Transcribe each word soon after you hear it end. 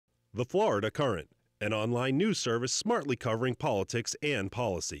The Florida Current, an online news service smartly covering politics and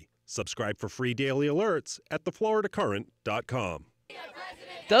policy. Subscribe for free daily alerts at thefloridacurrent.com.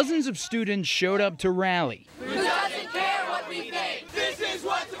 Dozens of students showed up to rally. Who doesn't care what we think? This is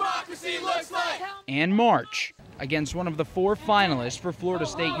what democracy looks like. And march against one of the 4 finalists for Florida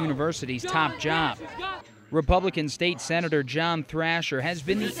State University's top job. Republican State Senator John Thrasher has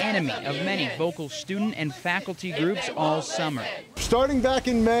been the enemy of many vocal student and faculty groups all summer. Starting back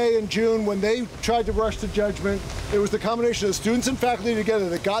in May and June when they tried to rush to judgment, it was the combination of students and faculty together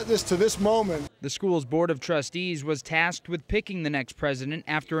that got this to this moment. The school's Board of Trustees was tasked with picking the next president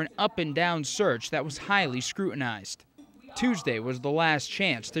after an up-and-down search that was highly scrutinized. Tuesday was the last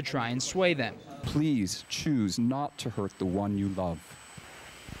chance to try and sway them. Please choose not to hurt the one you love.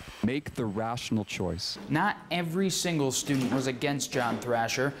 Make the rational choice. Not every single student was against John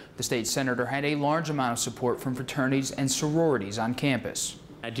Thrasher. The state senator had a large amount of support from fraternities and sororities on campus.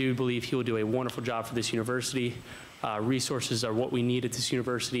 I do believe he will do a wonderful job for this university. Resources are what we need at this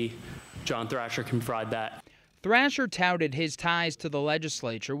university. John Thrasher can provide that. Thrasher touted his ties to the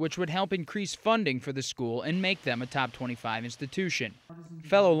legislature, which would help increase funding for the school and make them a top 25 institution.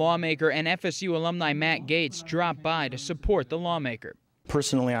 Fellow lawmaker and FSU alumni Matt Gaetz dropped by to support the lawmaker.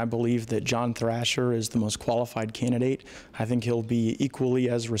 Personally, I believe that John Thrasher is the most qualified candidate. I think he'll be equally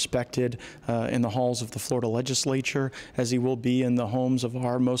as respected in the halls of the Florida legislature as he will be in the homes of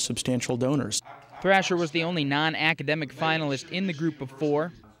our most substantial donors. Thrasher was the only non-academic finalist in the group of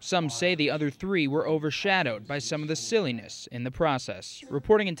 4. Some say the other 3 were overshadowed by some of the silliness in the process.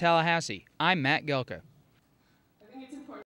 Reporting in Tallahassee, I'm Matt Gelka.